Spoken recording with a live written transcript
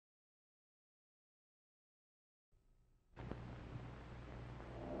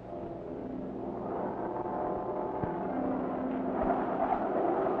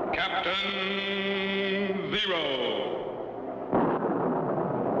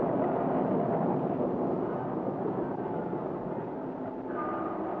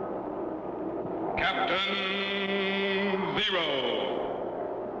Captain Zero,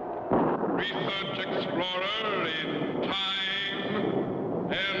 research explorer in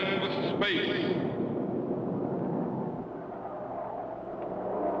time and space.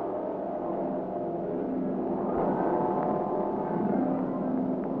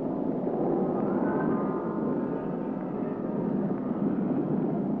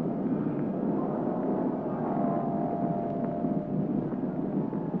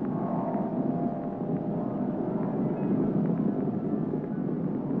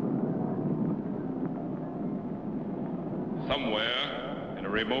 Somewhere in a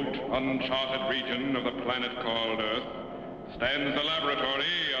remote, uncharted region of the planet called Earth stands the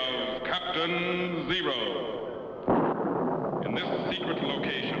laboratory of Captain Zero. In this secret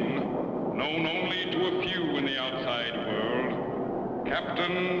location, known only to a few in the outside world,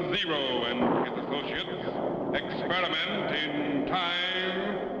 Captain Zero and his associates experiment in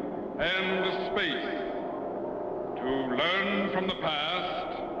time and space to learn from the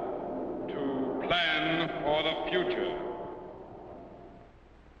past, to plan for the future.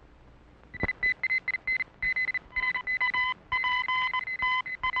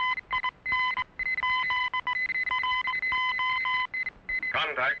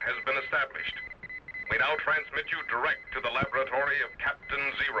 Contact has been established. We now transmit you direct to the laboratory of Captain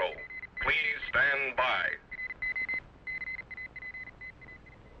Zero. Please stand by.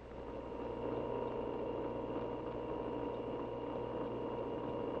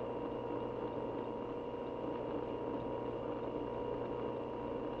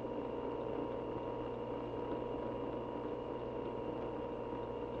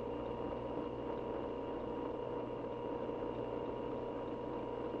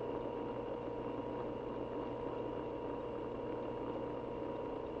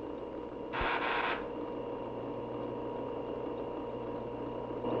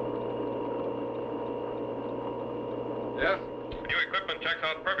 Yes? New equipment checks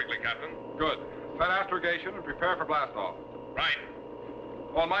out perfectly, Captain. Good. Set astrogation and prepare for blastoff. Right.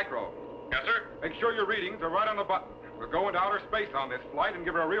 On Micro, Yes, sir? make sure your readings are right on the button. We'll go into outer space on this flight and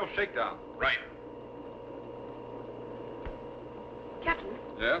give her a real shakedown. Right. Captain,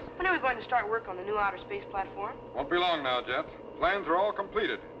 Yes? when are we going to start work on the new outer space platform? Won't be long now, Jet. The plans are all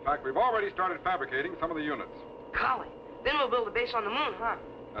completed. In fact, we've already started fabricating some of the units. Golly. Then we'll build a base on the moon, huh?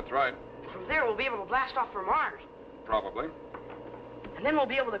 That's right. From there, we'll be able to blast off for Mars. Probably. And then we'll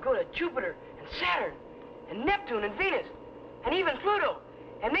be able to go to Jupiter and Saturn and Neptune and Venus and even Pluto.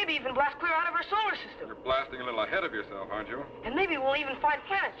 And maybe even blast clear out of our solar system. You're blasting a little ahead of yourself, aren't you? And maybe we'll even find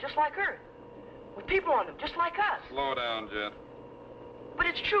planets just like Earth. With people on them, just like us. Slow down, Jet. But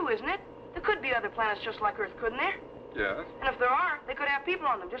it's true, isn't it? There could be other planets just like Earth, couldn't there? Yes? And if there are, they could have people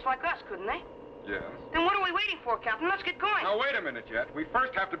on them just like us, couldn't they? Yes. Then what are we waiting for, Captain? Let's get going. Now, wait a minute, Jet. We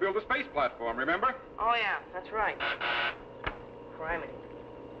first have to build a space platform, remember? Oh, yeah, that's right. Criminy.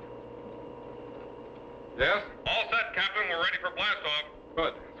 Yes? All set, Captain. We're ready for blastoff.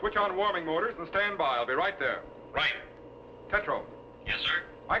 Good. Switch on warming motors and stand by. I'll be right there. Right. Tetro, Yes, sir?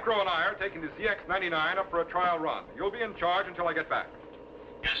 Micro and I are taking the ZX-99 up for a trial run. You'll be in charge until I get back.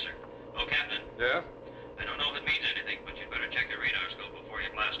 Yes, sir. Oh, Captain, Yes? I don't know if it means anything, but you'd better check the radar scope before you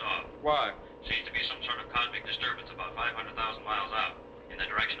blast off. Why? Seems to be some sort of cosmic disturbance about 500,000 miles out, in the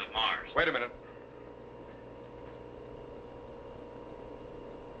direction of Mars. Wait a minute.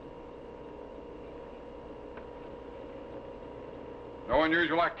 No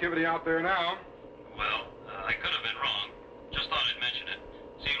unusual activity out there now. Well, I could have been wrong. Just thought I'd mention it.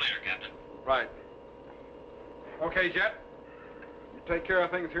 See you later, Captain. Right. Okay, Jet. You take care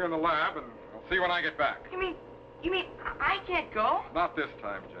of things here in the lab, and I'll see you when I get back. You mean I can't go? Not this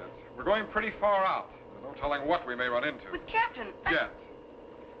time, Jet. We're going pretty far out. There's no telling what we may run into. But, Captain, Jet.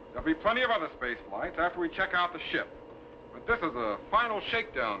 There'll be plenty of other space flights after we check out the ship. But this is a final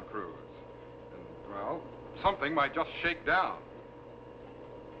shakedown cruise. And, well, something might just shake down.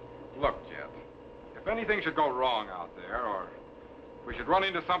 Look, Jet, if anything should go wrong out there, or if we should run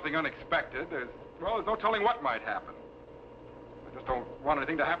into something unexpected, there's no telling what might happen. I just don't want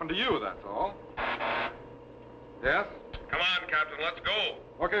anything to happen to you, that's all. Yes? Come on, Captain. Let's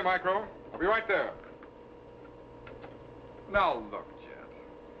go. Okay, Micro. I'll be right there. Now, look, Jet.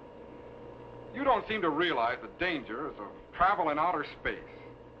 You don't seem to realize the dangers of travel in outer space.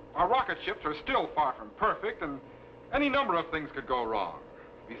 Our rocket ships are still far from perfect, and any number of things could go wrong.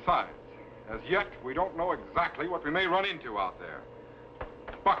 Besides, as yet, we don't know exactly what we may run into out there.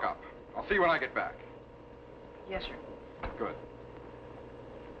 Buck up. I'll see you when I get back. Yes, sir. Good.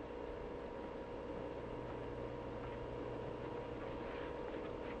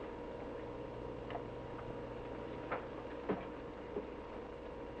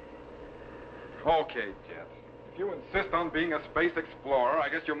 Okay, Jet. If you insist on being a space explorer, I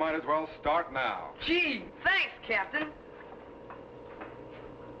guess you might as well start now. Gee, thanks, Captain.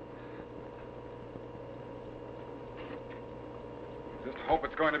 Just hope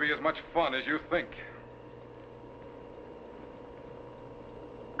it's going to be as much fun as you think.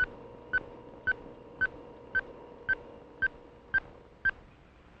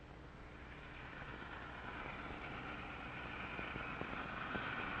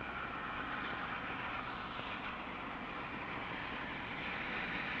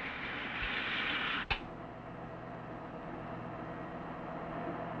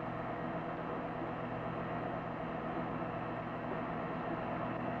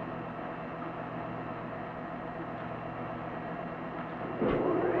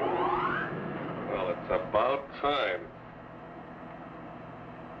 About time.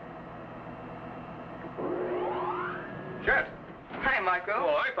 Jet! Hi, Micro.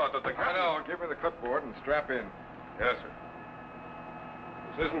 Well, I thought that the I know. Give me the clipboard and strap in. Yes, sir.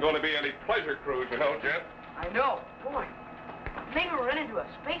 This isn't going to be any pleasure cruise, you know, Jet. I know. Boy, maybe we'll run into a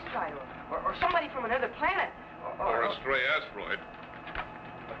space guy or somebody from another planet. Or a stray asteroid.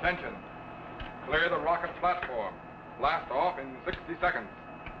 Attention. Clear the rocket platform. Blast off in 60 seconds.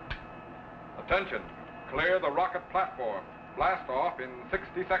 Attention. Clear the rocket platform. Blast off in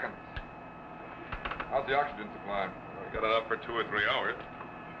 60 seconds. How's the oxygen supply? Well, we got enough for 2 or 3 hours.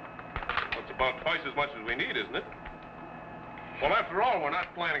 Well, it's about twice as much as we need, isn't it? Well, after all, we're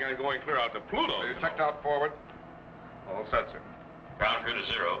not planning on going clear out to Pluto. You checked out forward? All set, sir. Ground crew to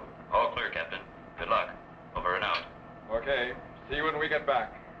 0. All clear, Captain. Good luck. Over and out. Okay. See you when we get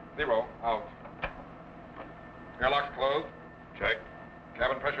back. 0, out. Airlocks closed. Check.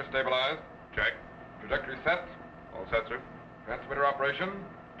 Cabin pressure stabilized. Check. Trajectory set. All set, sir. Transmitter operation.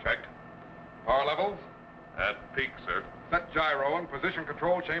 Checked. Power levels. At peak, sir. Set gyro and position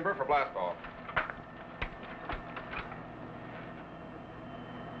control chamber for blast off.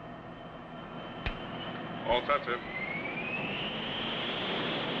 All set, sir.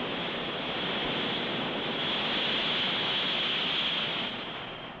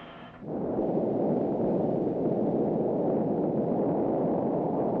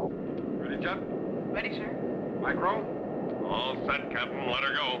 Ready, Jet? Ready, sir? Micro. All set, Captain. Let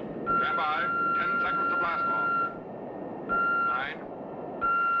her go. Stand by. 10 seconds to blast off. 9,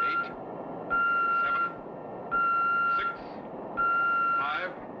 8, 7, 6,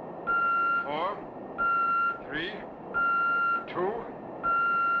 5, 4, 3, 2,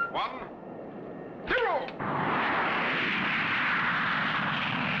 1, 0!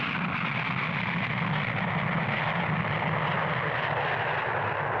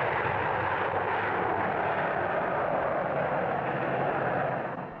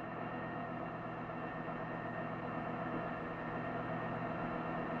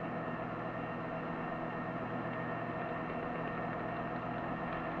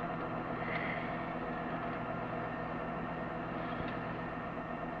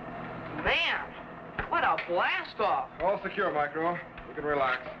 Man, what a blast off. All secure, Micro. You can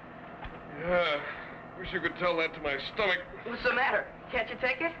relax. Yeah. Wish you could tell that to my stomach. What's the matter? Can't you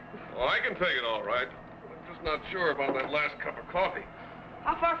take it? Well, I can take it all right. I'm just not sure about that last cup of coffee.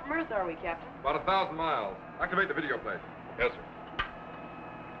 How far from Earth are we, Captain? About 1,000 miles. Activate the video plate. Yes, sir.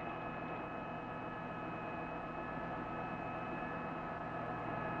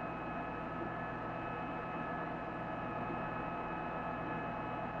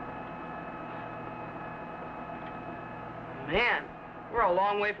 Man, we're a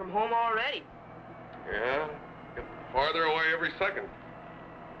long way from home already. Yeah. Get farther away every second.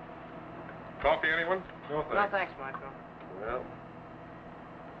 Coffee, anyone? No, No, thanks, Micro. Well.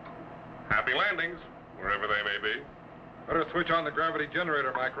 Happy landings, wherever they may be. Better switch on the gravity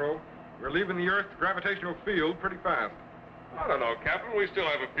generator, Micro. We're leaving the Earth's gravitational field pretty fast. I don't know, Captain. We still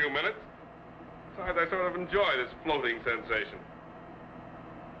have a few minutes. Besides, I sort of enjoy this floating sensation.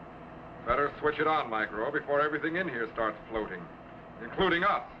 Better switch it on, Micro, before everything in here starts floating, including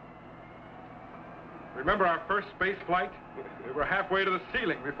us. Remember our first space flight? We were halfway to the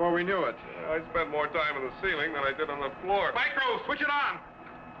ceiling before we knew it. I spent more time on the ceiling than I did on the floor. Micro, switch it on!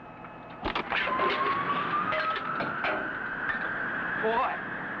 Boy,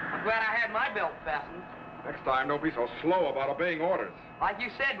 I'm glad I had my belt fastened. Next time, don't be so slow about obeying orders. Like you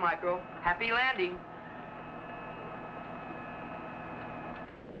said, Micro, happy landing.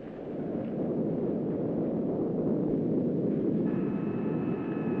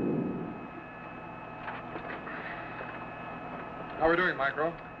 How are we doing,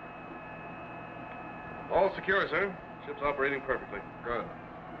 Micro? All secure, sir. Ship's operating perfectly. Good.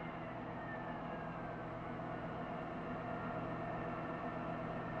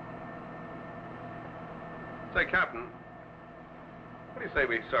 Say, Captain, what do you say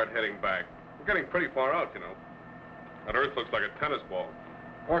we start heading back? We're getting pretty far out, you know. That Earth looks like a tennis ball.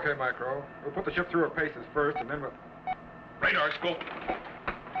 Okay, Micro. We'll put the ship through her paces first, and then we'll... Radar scope.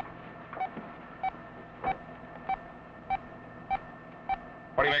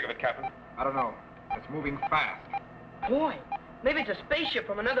 What do you make of it, Captain? I don't know. It's moving fast. Boy, maybe it's a spaceship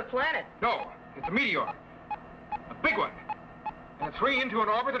from another planet. No, it's a meteor. A big one. And it's swinging into an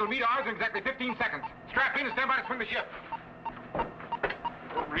orbit that'll meet ours in exactly 15 seconds. Strap in and stand by to swing the ship.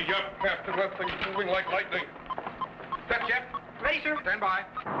 Hurry up, Captain. That thing's moving like lightning. Set, Jet. Ready, sir? Stand by.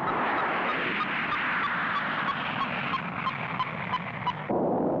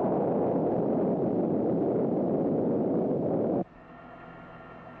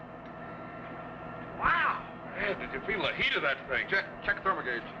 Wow. Man, did you feel the heat of that thing? Jet, check thermal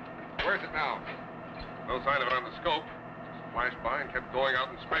gauge. Where's it now? No sign of it on the scope. Just flashed by and kept going out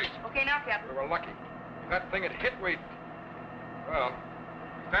in space. Okay, now, Captain. We were lucky. If that thing had hit, we'd... Well,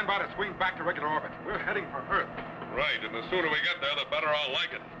 stand by to swing back to regular orbit. We're heading for Earth. Right, and the sooner we get there, the better I'll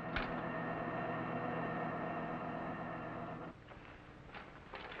like it.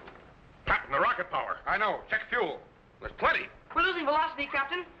 Captain, the rocket power. I know. Check fuel. There's plenty. We're losing velocity,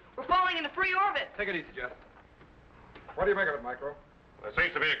 Captain. We're falling into free orbit. Take it easy, Jet. What do you make of it, Micro? There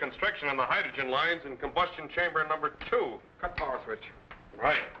seems to be a constriction in the hydrogen lines in combustion chamber number 2. Cut power switch.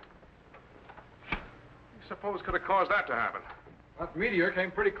 Right. You suppose could have caused that to happen? That meteor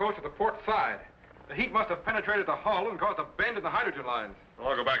came pretty close to the port side. The heat must have penetrated the hull and caused a bend in the hydrogen lines. Well,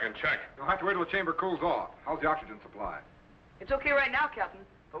 I'll go back and check. You'll have to wait till the chamber cools off. How's the oxygen supply? It's okay right now, Captain,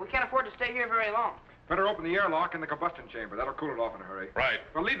 but we can't afford to stay here very long. Better open the airlock in the combustion chamber. That'll cool it off in a hurry. Right.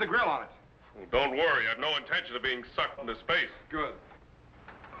 But leave the grill on it. Well, don't worry. I've no intention of being sucked into space. Good.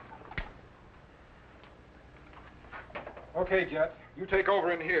 Okay, Jet. You take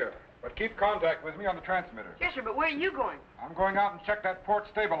over in here. But keep contact with me on the transmitter. Yes, sir, but where are you going? I'm going out and check that port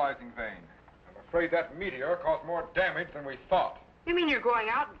stabilizing vane. I'm afraid that meteor caused more damage than we thought. You mean you're going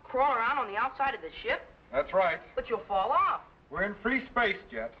out and crawl around on the outside of the ship? That's right. But you'll fall off. We're in free space,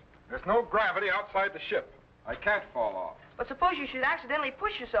 Jet. There's no gravity outside the ship. I can't fall off. But suppose you should accidentally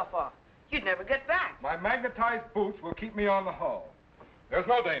push yourself off. You'd never get back. My magnetized boots will keep me on the hull. There's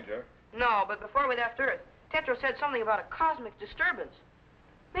no danger. No, but before we left Earth, Tetro said something about a cosmic disturbance.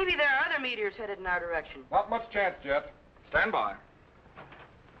 Maybe there are other meteors headed in our direction. Not much chance, Jet. Stand by.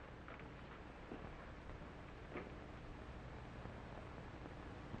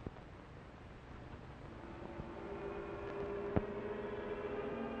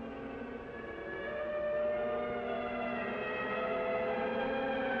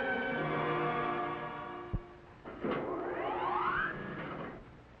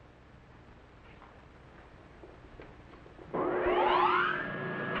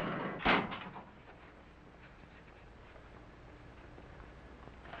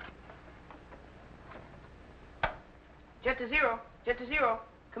 Jet to zero. Jet to zero.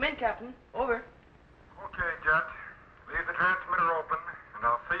 Come in, Captain. Over. Okay, Jet. Leave the transmitter open, and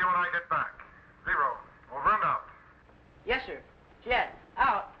I'll see you when I get back. Zero. Over and out. Yes, sir. Jet,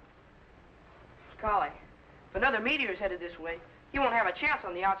 out. Golly, if another meteor's headed this way, he won't have a chance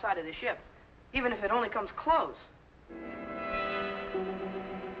on the outside of the ship, even if it only comes close.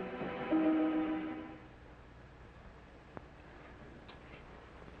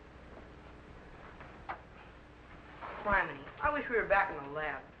 Criminy, I wish we were back in the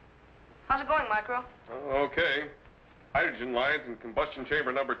lab. How's it going, Micro? Okay. Hydrogen lines in combustion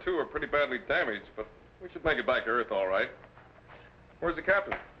chamber number 2 are pretty badly damaged, but we should make it back to Earth all right. Where's the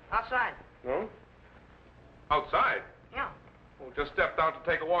captain? Outside. No? Outside? Yeah. Well, just stepped out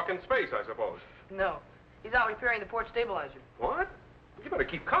to take a walk in space, I suppose. No. He's out repairing the port stabilizer. What? You better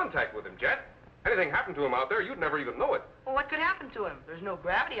keep contact with him, Jet. Anything happened to him out there, you'd never even know it. Well, what could happen to him? There's no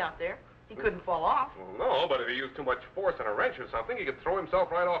gravity out there. He couldn't fall off. Well, no, but if he used too much force and a wrench or something, he could throw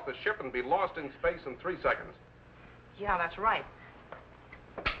himself right off the ship and be lost in space in 3 seconds. Yeah, that's right.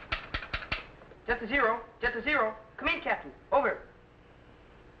 Jet to zero. Jet to zero. Come in, Captain. Over.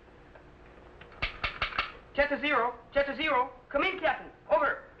 Jet to zero. Jet to zero. Come in, Captain.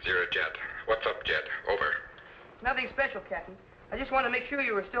 Over. Zero Jet. What's up, Jet? Over. Nothing special, Captain. I just want to make sure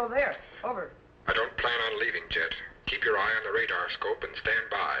you were still there. Over. I don't plan on leaving, Jet. Keep your eye on the radar scope and stand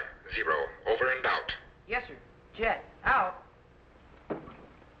by. Zero. Over and out. Yes, sir. Jet, out.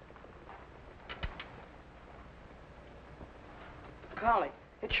 Golly,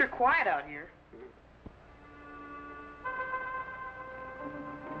 it's sure quiet out here.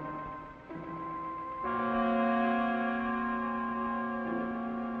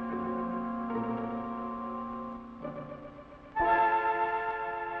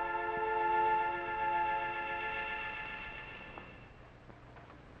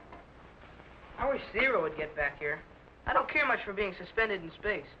 wish Zero would get back here. I don't care much for being suspended in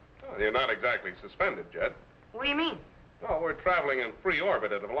space. Oh, you're not exactly suspended, Jet. What do you mean? No, we're traveling in free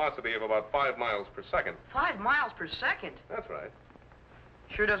orbit at a velocity of about 5 miles per second. 5 miles per second? That's right.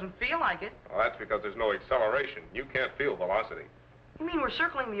 Sure doesn't feel like it. Well, that's because there's no acceleration. You can't feel velocity. You mean we're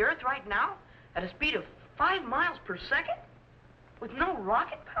circling the Earth right now at a speed of 5 miles per second? With no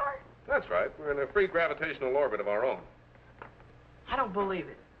rocket power? That's right. We're in a free gravitational orbit of our own. I don't believe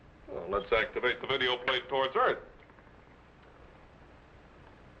it. Well, let's activate the video plate towards Earth.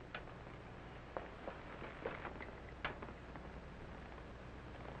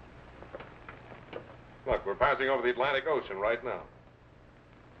 Look, we're passing over the Atlantic Ocean right now.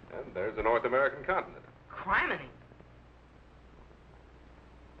 And there's the North American continent. Criminy.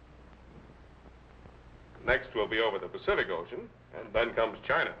 Next, we'll be over the Pacific Ocean, and then comes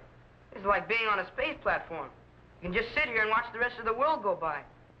China. It's like being on a space platform. You can just sit here and watch the rest of the world go by.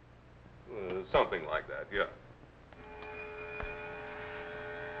 Something like that, yeah.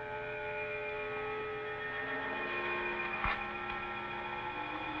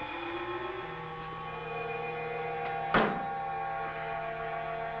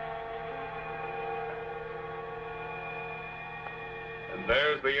 And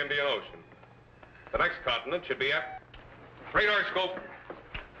there's the Indian Ocean. The next continent should be at radar scope.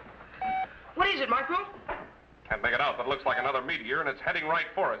 What is it, Micro? Can't make it out, but it looks like another meteor, and it's heading right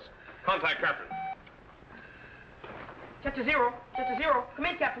for us. Contact Captain. Jet to Zero. Jet to Zero. Come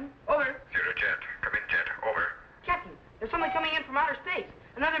in, Captain. Over. Zero Jet. Come in, Jet. Over. Captain, there's something coming in from outer space.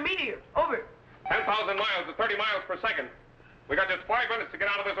 Another meteor. Over. 10,000 miles to 30 miles per second. We got just 5 minutes to get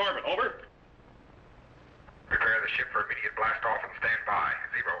out of this orbit. Over. Prepare the ship for immediate blast off and stand by.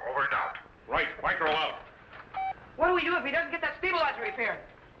 Zero. Over and out. Right. Micro out. What do we do if he doesn't get that stabilizer repaired?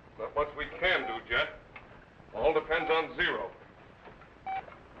 Not much we can do, Jet. All depends on Zero.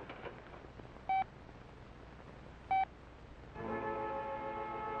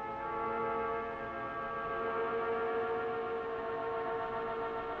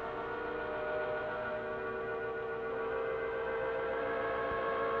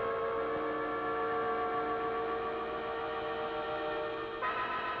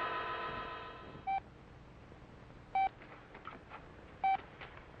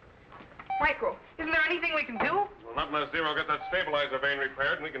 Micro, isn't there anything we can do? Well, not unless Zero gets that stabilizer vein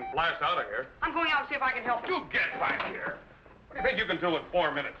repaired and we can blast out of here. I'm going out and see if I can help. You get back here. What do you think you can do in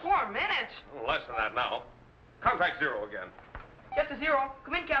 4 minutes? 4 minutes? Well, less than that now. Contact Zero again. Jet to Zero.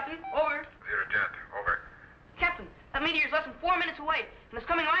 Come in, Captain. Over. Zero Jet. Over. Captain, that meteor's less than 4 minutes away, and it's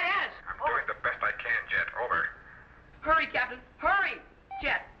coming right at us. I'm doing the best I can, Jet. Over. Hurry, Captain. Hurry.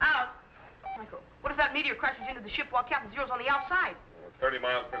 Jet, out. Micro, what if that meteor crashes into the ship while Captain Zero's on the outside? 30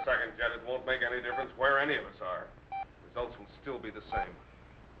 miles per second, Jet. It won't make any difference where any of us are. Results will still be the same.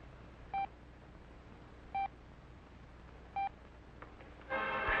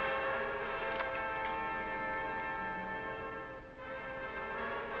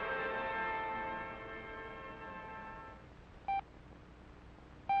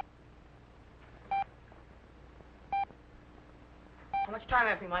 How much time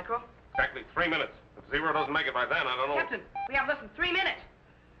have we, Micro? Exactly 3 minutes. If Zero doesn't make it by then, I don't know. Captain, we have less than 3 minutes.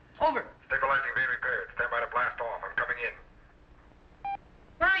 Over. Stabilizing vein repaired. Stand by to blast off. I'm coming in.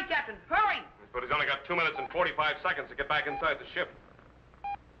 Hurry, Captain. Hurry. But he's only got 2 minutes and 45 seconds to get back inside the ship.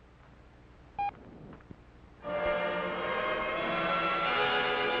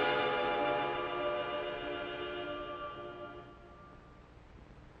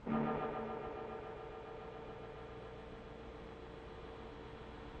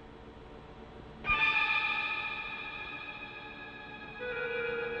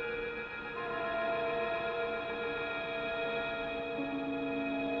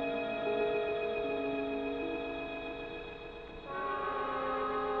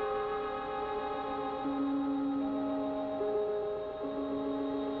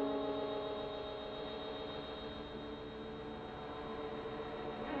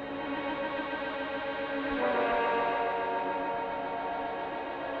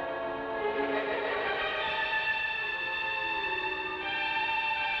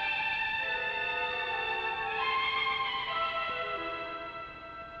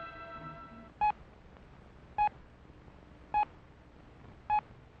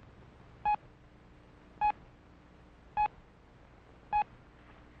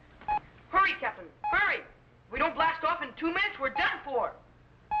 Hurry, Captain. Hurry. If we don't blast off in 2 minutes, we're done for.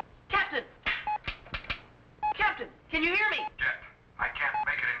 Captain. Captain, can you hear me? Jet. I can't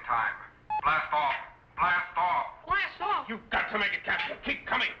make it in time. Blast off. Blast off. Blast off. You've got to make it, Captain. Keep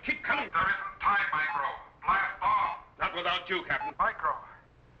coming. Keep coming. There isn't time, Micro. Blast off. Not without you, Captain. Micro.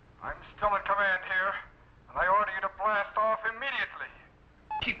 I'm still in command here.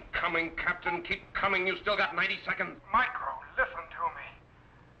 coming, Captain. Keep coming. You still got 90 seconds. Micro, listen to me.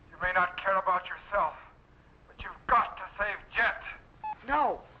 You may not care about yourself, but you've got to save Jet.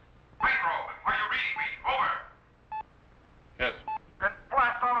 No. Micro, are you reading me? Over. Yes. Then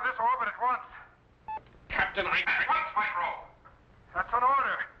blast out of this orbit at once. Captain, At once, Micro. That's an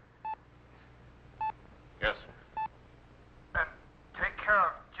order. Yes. And take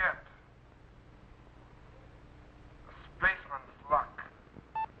care of Jet. The spaceman's luck.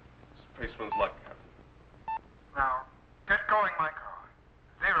 Spaceman's luck, Captain. Now, get going, Micro.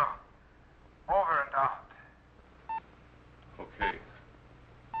 0. Over and out. Okay.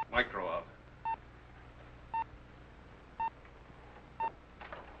 Micro out.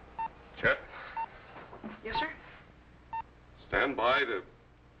 Jet, Yes, sir? stand by to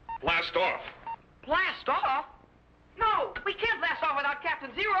blast off. Blast off? No, we can't blast off without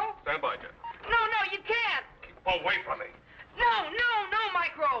Captain Zero. Stand by, Jet. No, you can't. Keep away from me. No,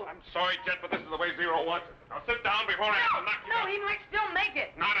 Micro. I'm sorry, Jet, but this is the way Zero wants it. Now sit down before I have to knock you No, out. he might still make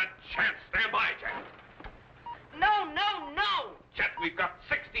it. Not a chance. Stand by, Jet. No. Jet, we've got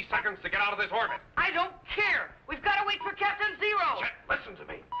 60 seconds to get out of this orbit. I don't care. We've got to wait for Captain Zero. Jet, listen to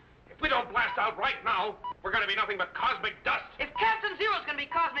me. If we don't blast out right now, we're going to be nothing but cosmic dust. If Captain Zero's going to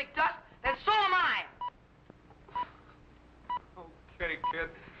be cosmic dust, then so am I. Okay, kid.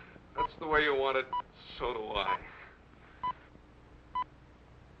 That's the way you want it. So do I.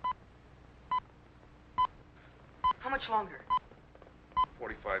 How much longer?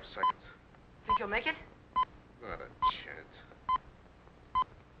 45 seconds. Think you'll make it? Not a chance.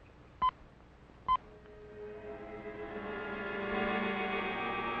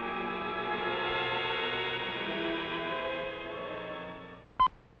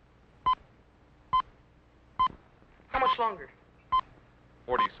 How much longer?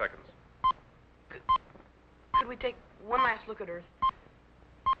 40 seconds. Could we take one last look at Earth?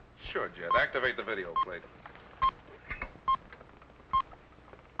 Sure, Jet. Activate the video plate.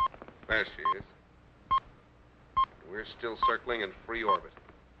 There she is. We're still circling in free orbit.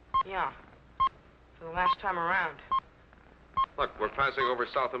 Yeah. For the last time around. Look, we're passing over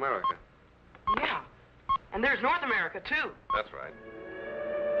South America. Yeah. And there's North America, too. That's right.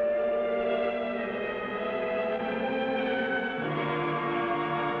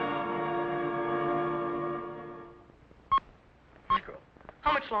 Micro,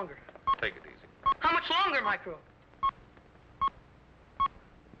 how much longer? Take it easy. How much longer, Micro?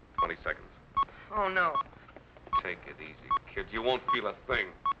 20 seconds. Oh, no. Take it easy, kid. You won't feel a thing.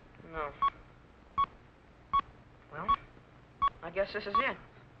 No. Well, I guess this is it.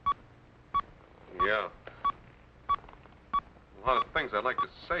 Yeah. A lot of things I'd like to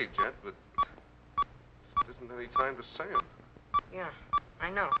say, Jet, but there isn't any time to say them. Yeah,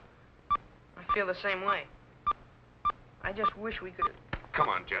 I know. I feel the same way. I just wish we could... Come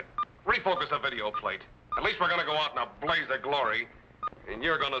on, Jet. Refocus the video plate. At least we're going to go out in a blaze of glory, and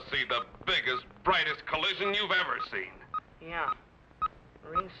you're going to see the biggest, brightest collision you've ever seen. Yeah.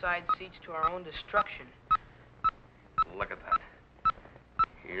 Ringside seats to our own destruction. Look at that.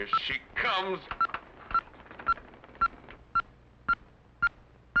 Here she comes.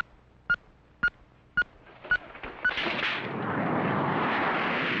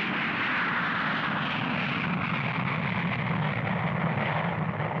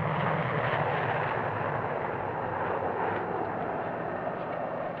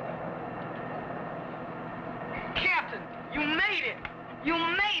 Captain, you made it! You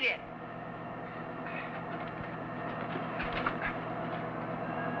made it!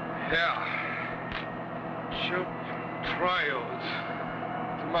 Yeah. Jumped trios.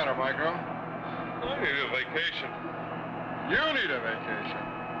 What's the matter, Micro? I need a vacation. You need a vacation.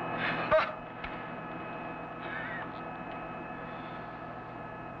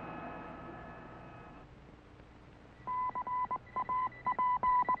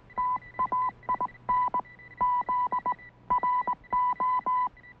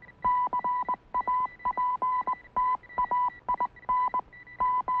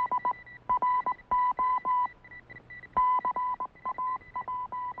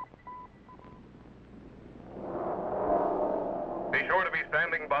 Be sure to be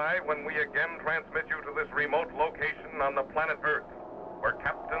standing by when we again transmit you to this remote location on the planet Earth, where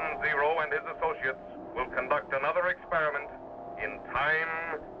Captain Zero and his associates will conduct another experiment in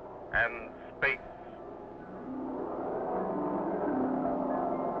time and space.